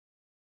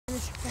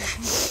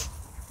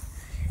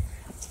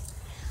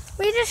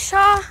We just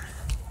saw.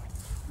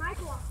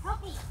 Michael,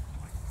 help me.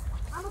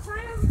 I'm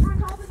trying to on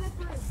top of this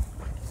roof.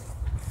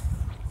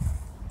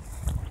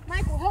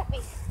 Michael, help me.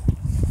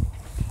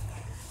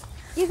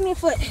 Give me a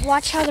foot.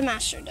 Watch how the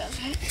master does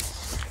it.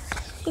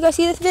 You guys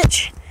see this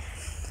bitch?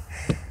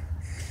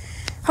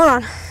 Hold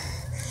on.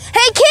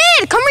 Hey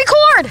kid, come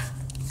record!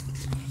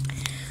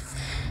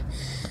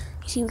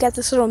 You see, we got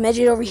this little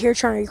midget over here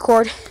trying to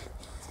record.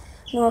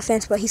 No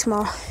offense, but he's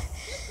small.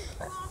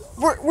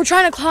 We're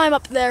trying to climb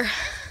up there.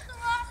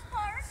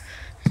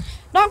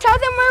 Don't tell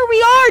them where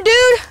we are,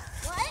 dude.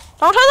 What?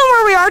 Don't tell them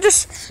where we are.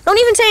 Just don't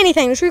even say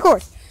anything. Just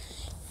record.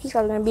 He's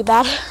probably gonna be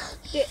bad.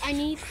 Dude,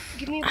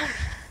 give me a break.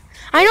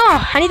 I know.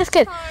 I need this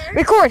kid.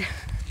 Record.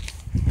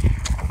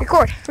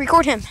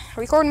 Record him.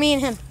 Record me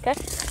and him. Okay.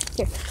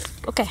 Here.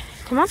 Okay.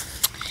 Come on.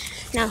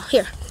 Now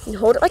here. You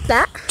hold it like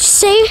that.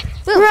 Say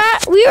we were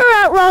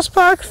at Ross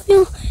Park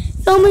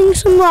filming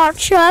some rock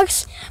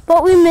chucks,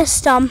 but we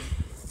missed them.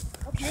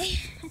 Okay.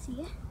 I see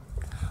you.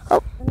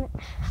 Oh. All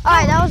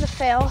right. That was a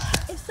fail.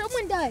 If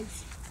someone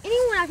does,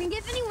 I can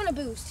give anyone a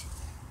boost.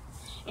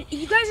 And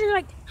you guys are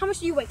like, how much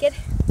do you weigh, kid?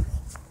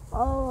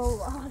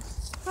 Oh, I'm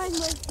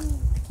waiting.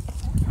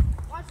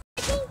 Watch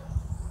Michael.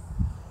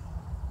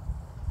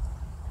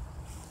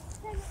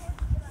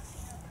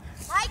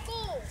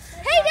 Michael.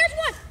 Hey, there's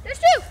one. There's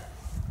two.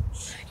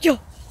 Yo.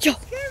 Scared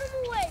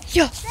them away.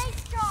 Yo.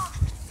 Thanks, Josh.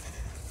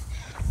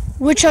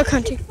 We're chuck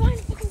hunting. Find a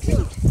fucking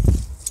tree.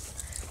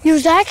 Yo,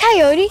 is that a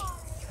coyote?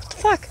 What the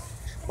fuck?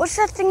 What's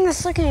that thing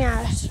that's looking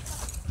at us?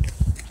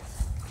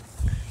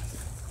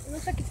 It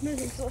looks like it's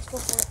moving, so let's go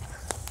for it.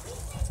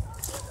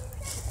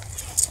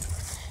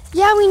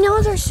 Yeah, we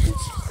know there's.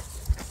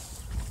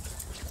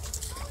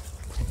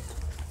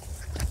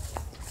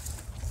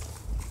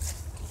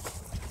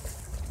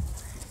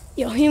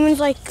 Yo, humans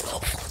like.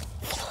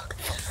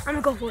 I'm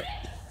gonna go for it.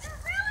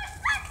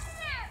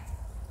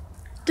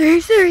 There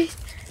he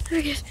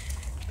is.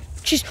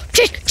 Chase,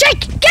 Jake,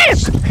 get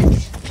him!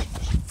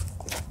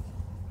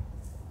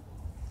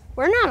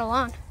 We're not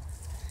alone.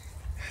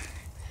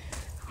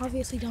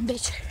 Obviously, dumb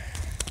bitch.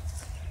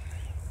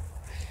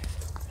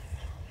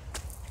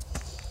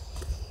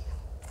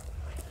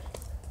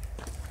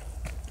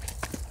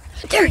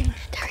 There he is.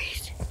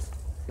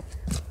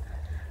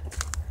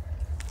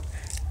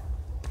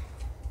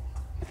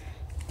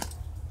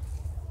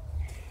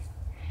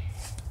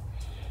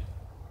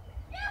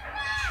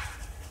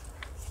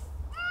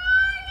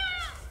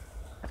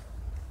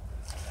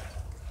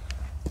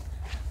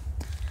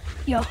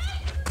 Yo.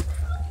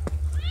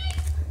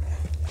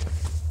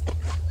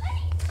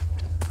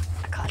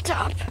 I got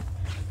top.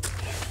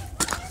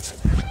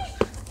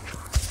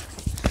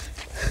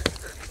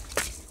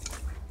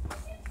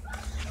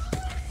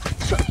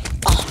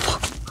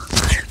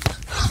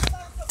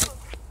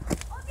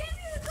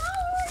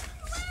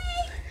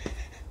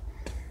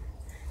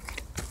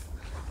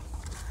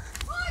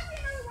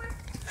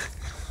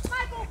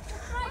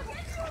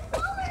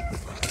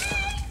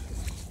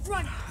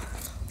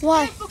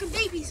 Why? There's fucking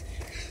babies.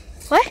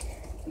 What?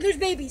 There's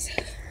babies.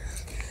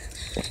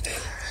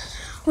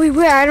 Wait,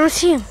 where? I don't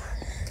see him.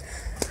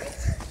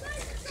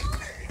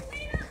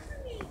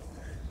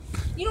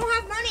 You don't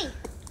have money.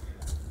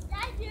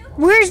 I do.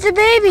 Where's the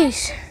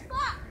babies?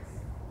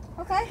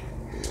 Okay.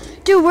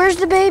 Dude, where's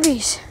the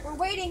babies? We're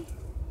waiting.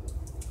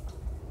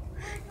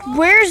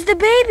 Where's the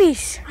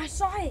babies? I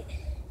saw it.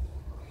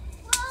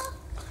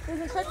 It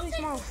was incredibly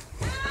small.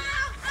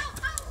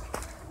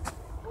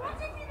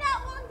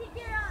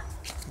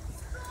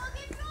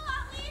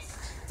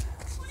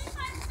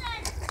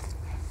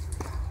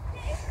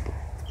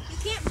 You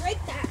can't break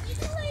that.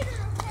 Later,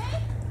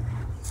 okay?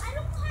 I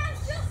don't have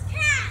just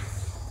cash.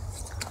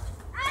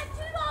 I have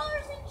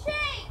 $2 in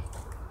change.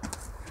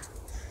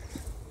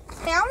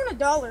 Hey, I want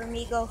 $1,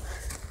 amigo.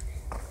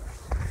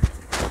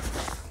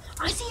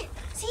 I see it.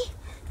 See?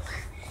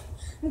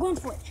 I'm going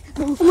for it.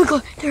 Oh my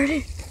god, there it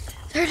is.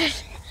 There it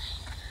is.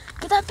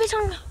 Get that bitch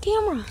on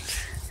camera. I'm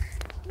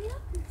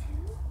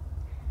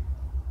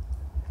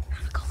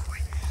gonna go for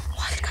it.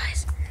 Watch,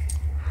 guys.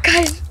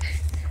 Guys.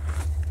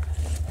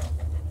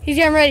 He's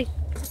getting ready.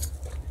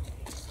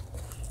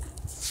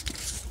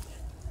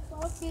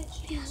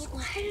 As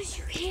wide as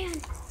you can.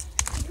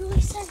 It's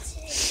really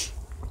sensitive.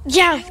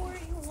 Yeah. I know where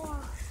you are.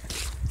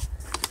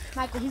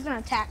 Michael, he's gonna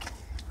attack.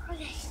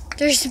 Okay.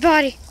 There's the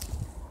body.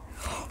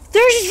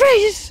 There's his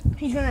face.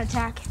 He's gonna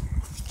attack.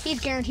 He's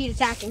guaranteed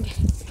attacking.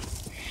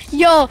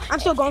 Yo. I'm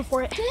still going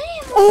for it.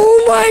 Damn.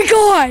 Oh my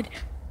god.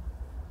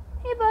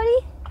 Hey,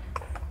 buddy.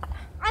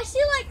 I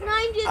see like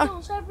 9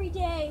 dizzles every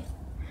day.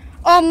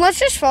 Let's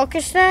just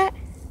focus that.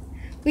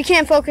 We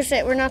can't focus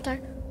it. We're not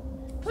there.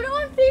 Put it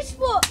on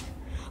Facebook.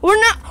 We're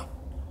not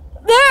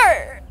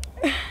there.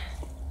 He's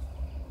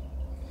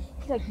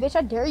like, bitch,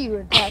 I dare you to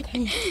attack.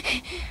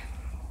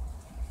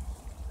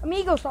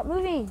 Amigo, stop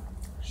moving.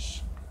 Shh.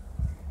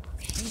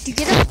 Did you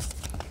get him?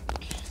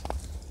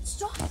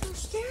 Stop, you're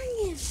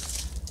scaring him.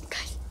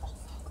 Guys.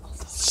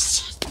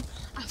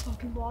 I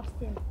fucking lost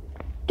him.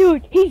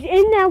 Dude, he's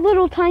in that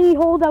little tiny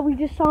hole that we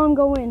just saw him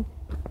go in.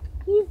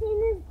 He's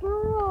in his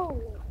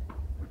burrow.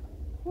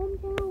 Calm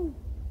down.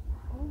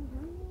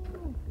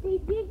 They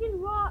dig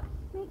in rocks,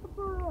 make a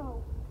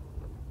burrow.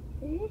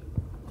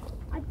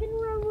 I've been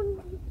around one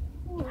of these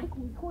before. I'm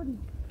recording.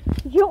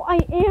 Yo, I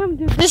am,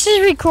 dude. This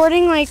is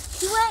recording like.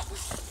 He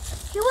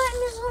went in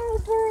this little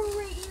burrow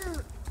right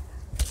here.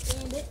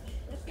 And it.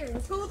 Let's go.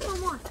 Let's go look for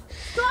one.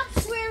 Stop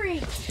swearing.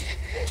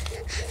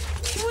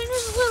 He went in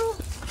this little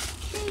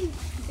thing.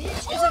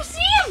 Bitch. Oh, I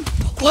see him.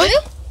 What?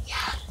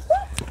 Yeah.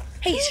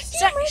 Hey,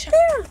 Right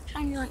there.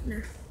 Shine your light in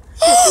there.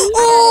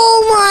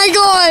 Oh my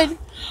god.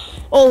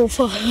 Oh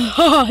fuck.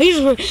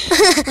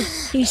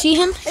 You see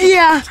him?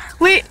 Yeah.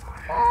 Wait.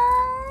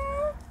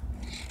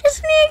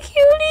 Isn't he a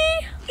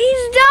cutie?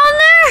 He's down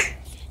there.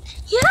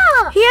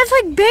 Yeah. He has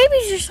like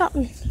babies or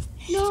something.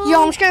 No.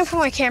 Yo, I'm just gonna put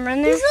my camera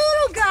in there. He's a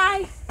little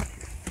guy.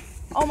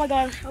 Oh my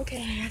god.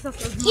 Okay. I thought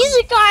that was He's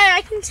a guy,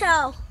 I can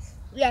tell.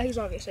 Yeah, he's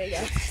obviously a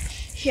guy.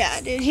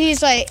 Yeah, dude.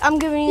 He's like, I'm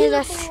giving you He's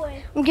a this.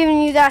 boy. I'm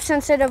giving you that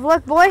sensitive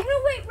look, boy. I'm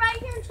gonna wait right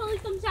here until he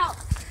comes out.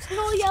 And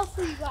I'll yell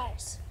for you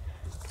guys.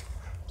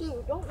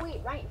 Dude, don't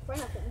wait right in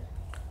front of him.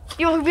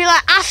 You'll be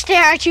like, I'll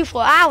stare at you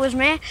for hours,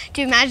 man.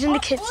 Do you imagine the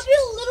kids? I'll be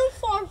a little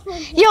far from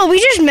him. Yo, we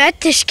just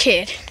met this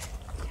kid.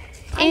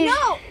 I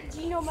know. Do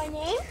you know my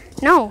name?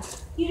 No.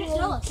 You just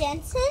know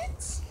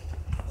Jensen's?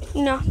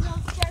 No. You know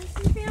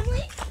Jensen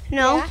family?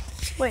 No. Yeah.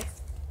 Wait.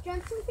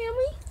 Jensen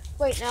family?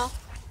 Wait, no.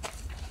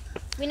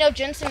 We know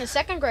Jensen is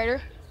second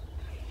grader.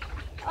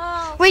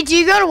 Oh. Wait, do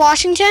you go to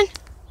Washington?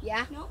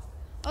 Yeah. No.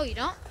 Oh, you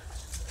don't?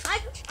 I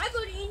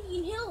go to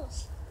Indian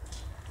Hills.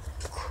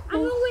 I'm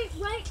gonna wait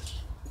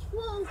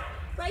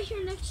right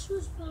here next to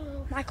his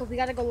burrow. Michael, we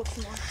gotta go look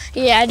for more.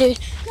 Yeah, dude.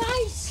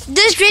 Guys,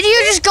 This video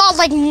just got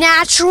like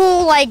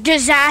natural like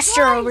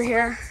disaster Guys. over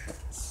here.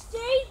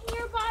 stay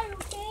nearby,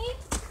 okay?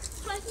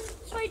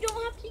 So I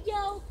don't have to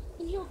yell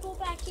and he'll go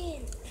back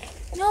in.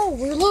 No,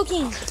 we're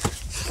looking.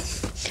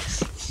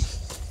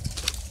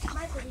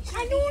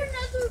 I know where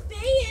another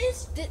bay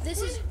is.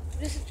 This is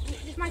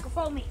Michael.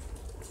 Follow me.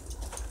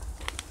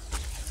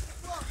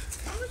 Look,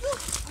 I'm gonna go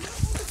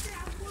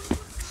grab one.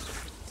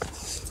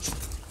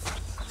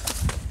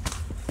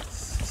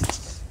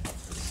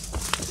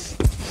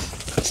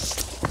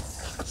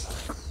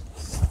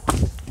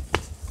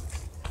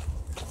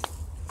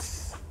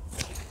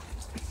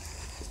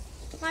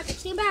 Michael,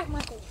 stand back,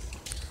 Michael.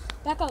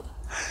 Back up.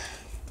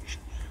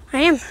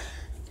 I am.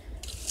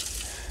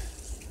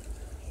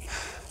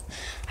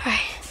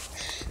 Alright.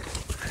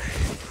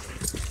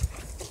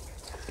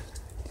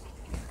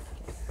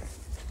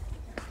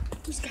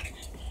 Who's got it?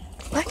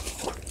 What?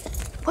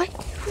 What?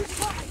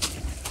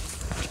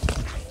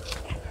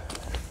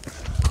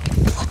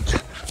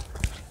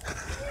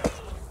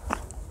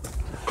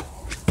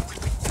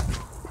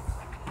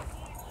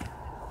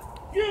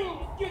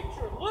 You get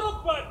your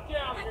little butt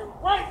down here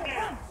right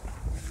now!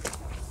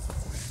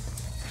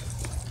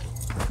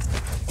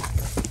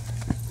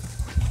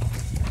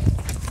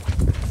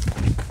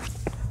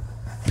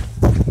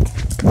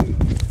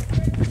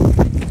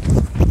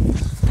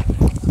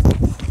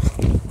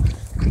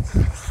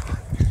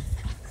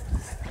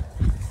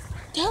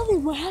 Tell me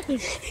what happened.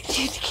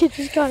 Dude, the kid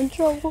just got in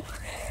trouble.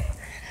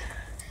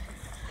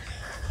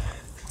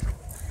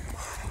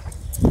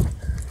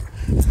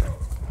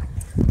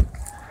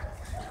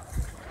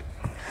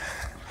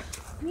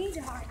 We need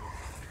to hide.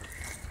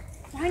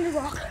 Behind the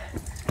rock.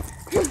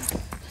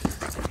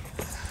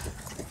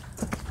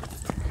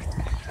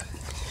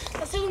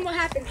 Let's tell them what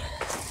happened.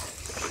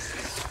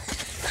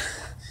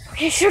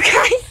 Okay, so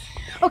guys.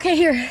 Okay,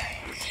 here.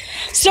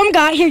 Some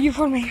guy here. You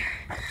told me.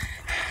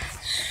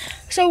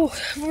 So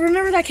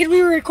remember that kid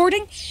we were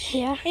recording?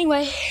 Yeah.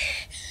 Anyway,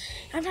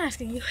 I'm not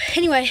asking you.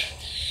 Anyway,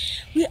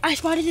 I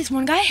spotted this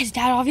one guy, his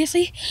dad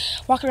obviously,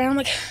 walking around. I'm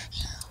like,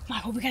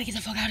 Michael, we gotta get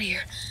the fuck out of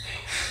here.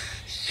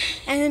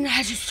 And then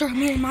I just started,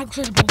 me and Michael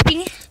started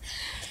bullying.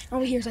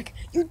 Over here, he's like,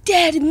 you're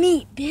dead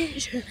meat,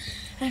 bitch.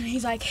 And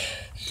he's like,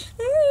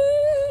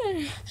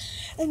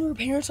 and there were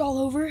parents all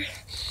over,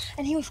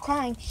 and he was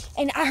crying,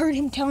 and I heard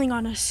him telling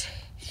on us.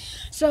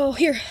 So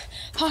here,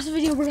 pause the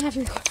video. We're gonna have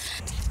to record.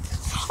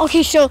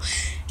 Okay, so,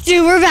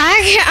 dude, we're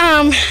back.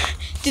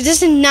 Dude,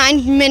 this is a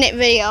 9-minute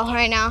video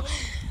right now.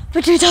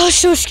 But dude, that was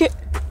so scary.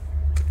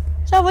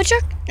 Is that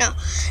woodchuck? No.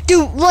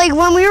 Dude, like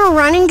when we were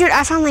running, dude,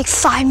 I found like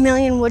 5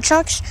 million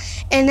woodchucks.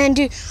 And then,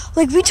 dude,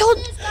 like we told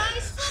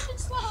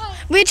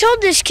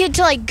this kid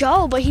to like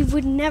go, but he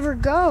would never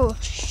go.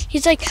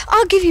 He's like,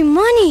 I'll give you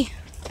money.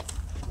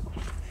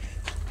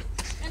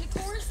 And of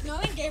course,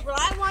 knowing Gabriel,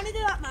 I wanted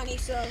that money,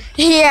 so.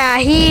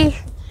 Yeah,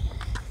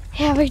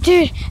 but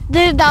dude,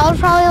 that was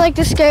probably like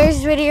the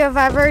scariest video I've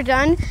ever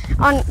done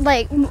on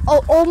like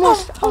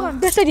almost. Hold on.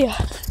 This idea,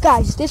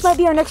 guys. This might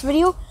be our next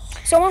video.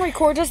 Someone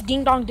records us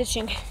ding dong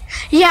ditching.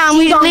 Yeah, and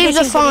we Ding-dong leave the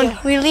ditching phone.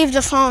 video. We leave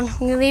the phone.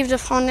 We leave the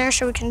phone there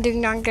so we can ding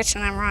dong ditch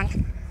and then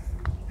run.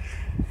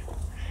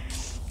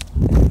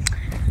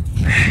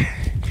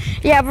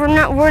 Yeah,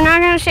 we're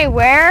not gonna say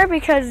where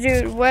because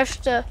dude, what's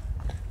the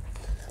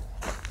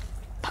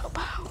pow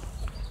pow.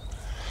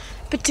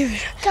 But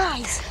dude,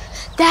 Guys,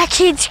 That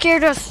kid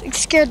scared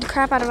the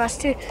crap out of us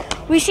too.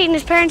 We seen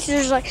his parents and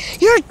was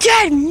like, "You're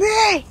dead,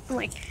 me." I'm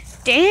like,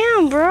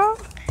 "Damn, bro."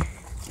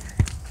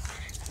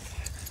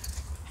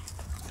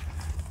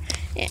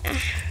 Yeah.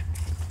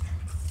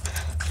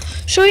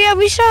 So yeah,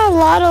 we saw a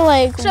lot of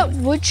like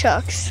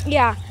woodchucks.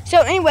 Yeah.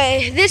 So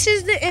anyway, this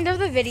is the end of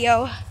the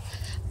video.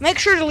 Make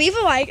sure to leave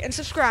a like and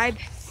subscribe.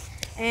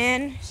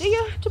 And see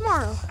you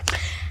tomorrow.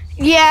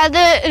 Yeah.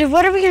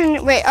 What are we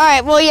gonna wait? All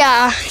right. Well,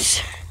 yeah.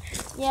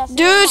 Yeah.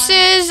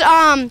 Deuces.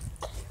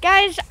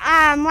 Guys.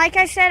 Like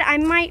I said, I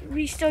might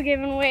be still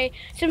giving away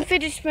some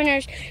fidget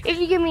spinners if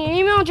you give me an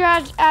email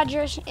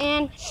address,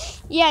 and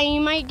yeah, you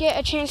might get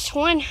a chance to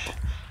win.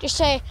 Just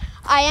say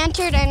I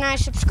entered and I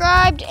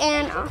subscribed,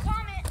 and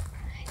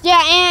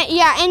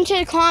into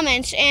the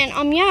comments,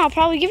 and yeah, I'll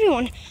probably give you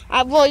one.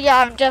 Well, yeah,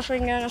 I'm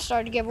definitely gonna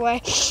start a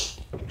giveaway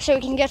so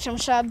we can get some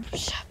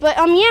subs. But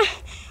yeah,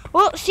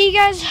 well, see you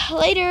guys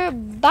later.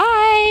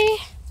 Bye.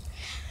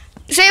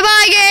 Say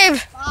bye, Gabe.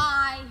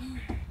 Bye.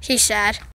 He's sad.